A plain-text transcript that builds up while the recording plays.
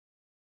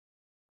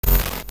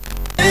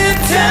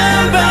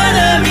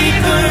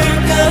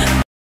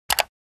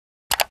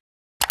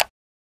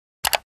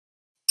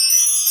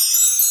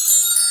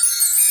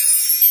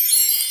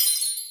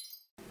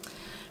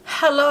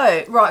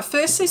hello. Right,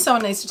 firstly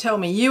someone needs to tell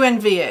me,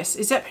 UNVS,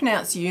 is that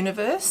pronounced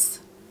universe?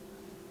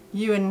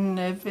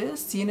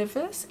 Universe,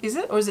 is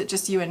it? Or is it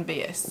just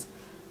UNVS?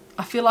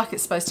 I feel like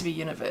it's supposed to be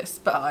universe,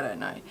 but I don't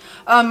know.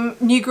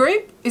 New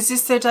group, is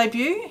this their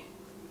debut?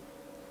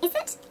 Is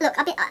it? Look,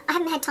 I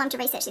haven't had time to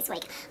research this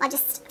week. I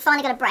just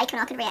finally got a break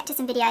when I could react to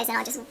some videos and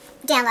I just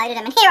downloaded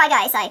them and here I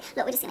go. So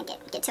look, we're just going to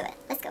get to it.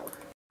 Let's go.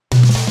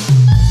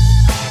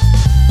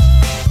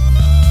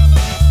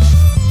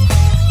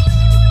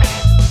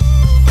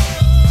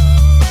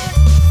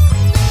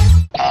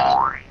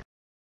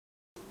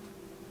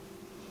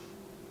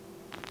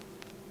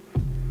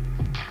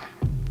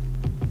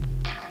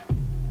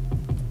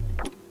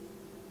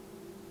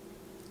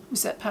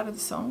 Was that part of the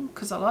song?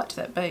 Because I liked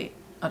that beat.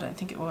 I don't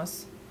think it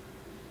was.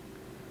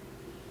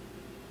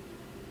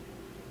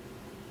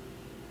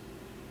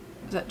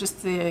 Is that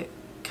just the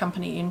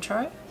company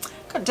intro?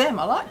 God damn,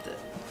 I liked it.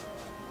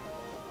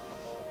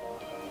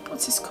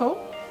 What's this called?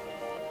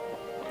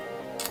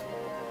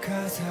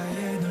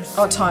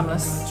 Oh,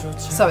 Timeless.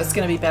 So it's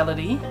going to be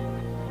ballady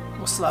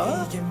or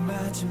slower?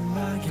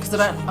 Because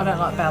I don't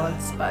like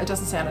ballads, but it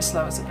doesn't sound as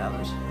slow as a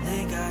ballad.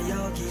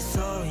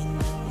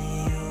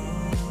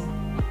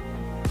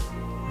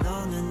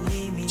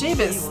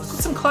 Jeebus,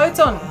 put some clothes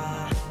on.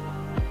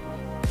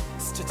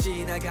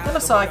 That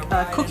looks like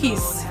a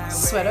Cookie's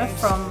sweater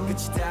from,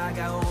 what's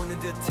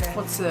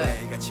the,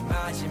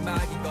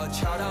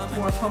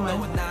 War of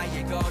Hormone.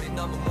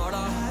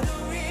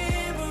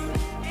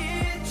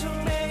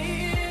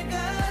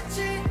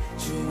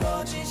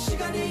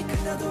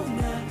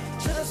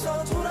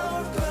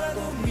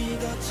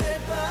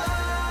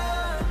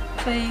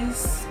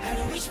 Please.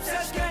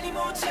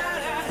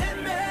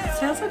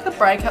 Sounds like a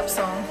breakup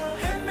song.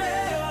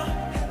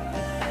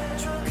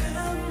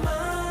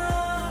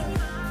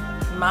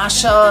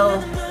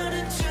 Marshall,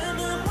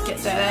 get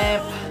that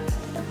amp.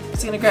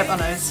 Is he gonna grab? Oh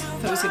no, I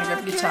thought he was gonna grab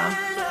a guitar.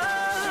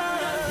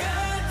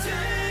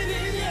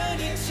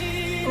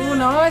 Oh,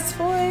 nice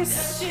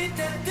voice.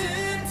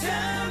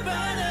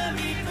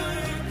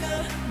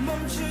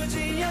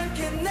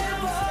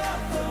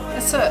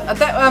 That's a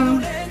that's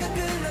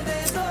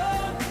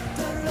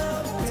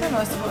a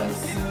nice voice.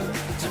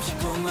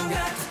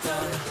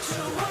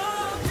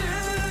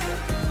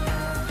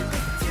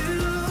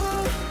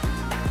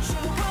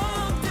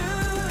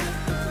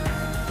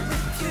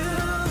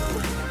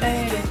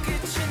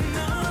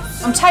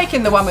 I'm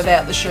taking the one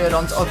without the shirt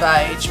on of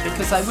age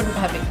because they wouldn't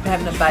have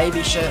having a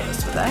baby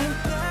shirtless, would they?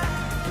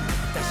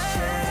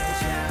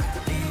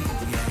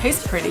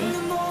 He's pretty.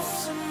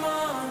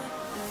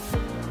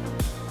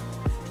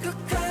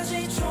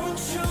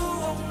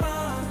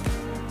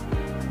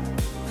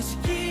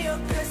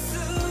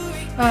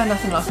 Oh,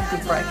 nothing like a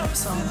good breakup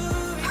song.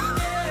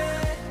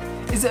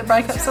 Is it a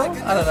breakup song?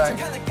 I don't know.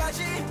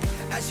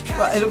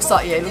 Well, it looks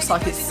like, yeah, it looks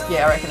like it's,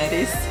 yeah, I reckon it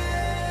is.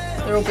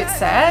 They're all a bit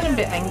sad and a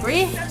bit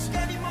angry.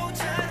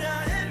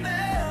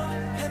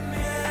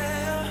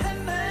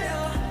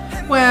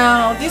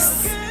 Wow,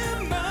 this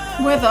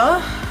weather,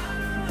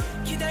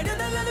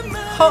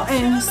 hot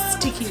and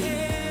sticky.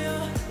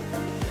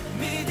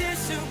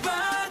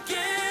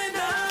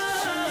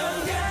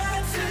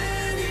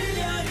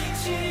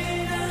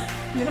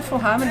 Beautiful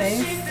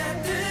harmonies.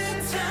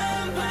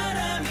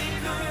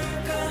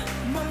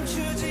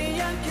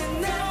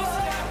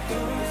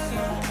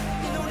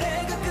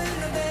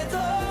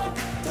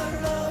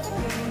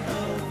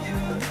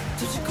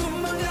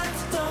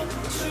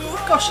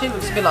 Gosh, he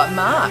looks a bit like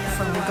Mark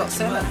from Got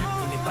 7. I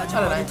don't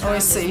know, I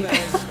always see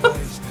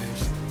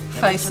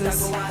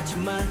faces.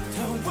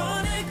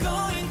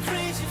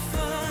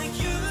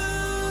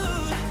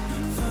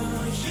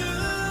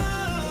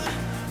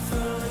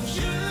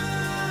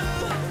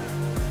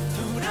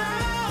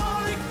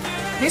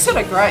 He's got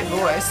a great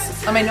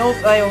voice. I mean,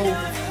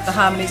 the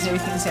harmonies and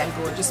everything sound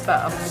gorgeous,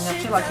 but I mean, I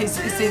feel like is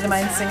he the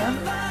main singer?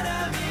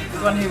 The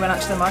one who went up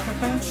to the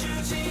microphone?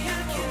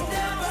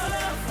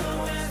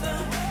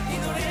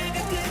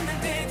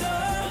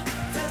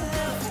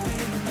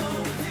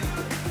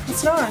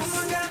 It's nice.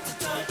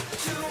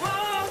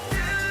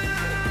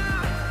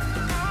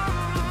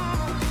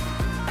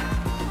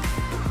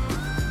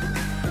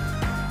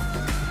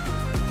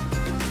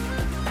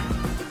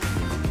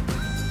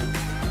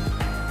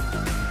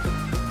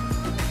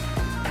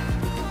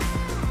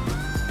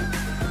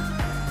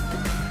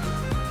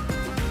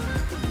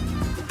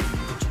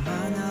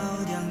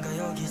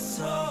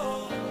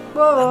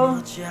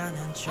 Whoa.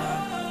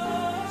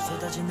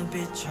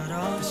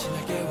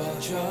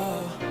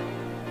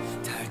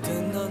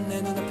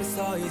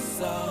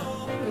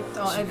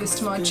 I'll add this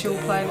to my chill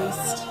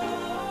playlist.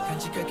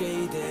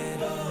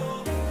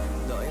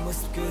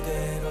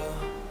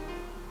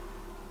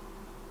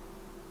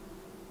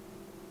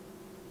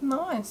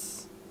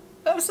 Nice.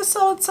 That was a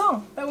solid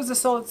song. That was a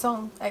solid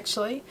song,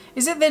 actually.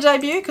 Is it their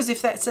debut? Because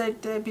if that's their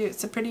debut,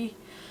 it's a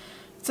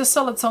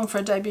solid song for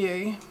a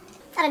debut.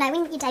 I don't know,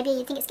 when you debut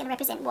you think it's going to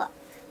represent what?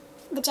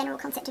 The general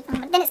concept of,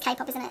 then it's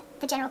K-pop, isn't it?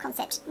 The general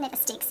concept never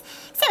sticks.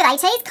 Except with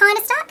AT, it's kind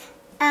of stuck.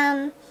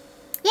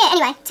 Yeah,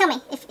 anyway, tell me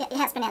if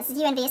how it's pronounced. Is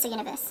it UNVS or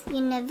Universe?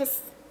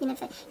 Universe.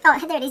 Oh,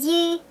 there it is.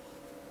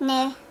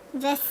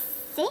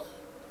 Universi?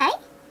 Eh?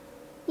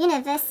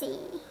 Universi.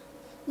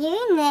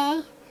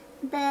 Universa.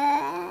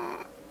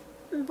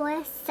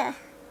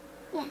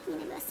 Yeah,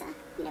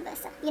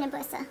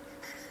 Universa.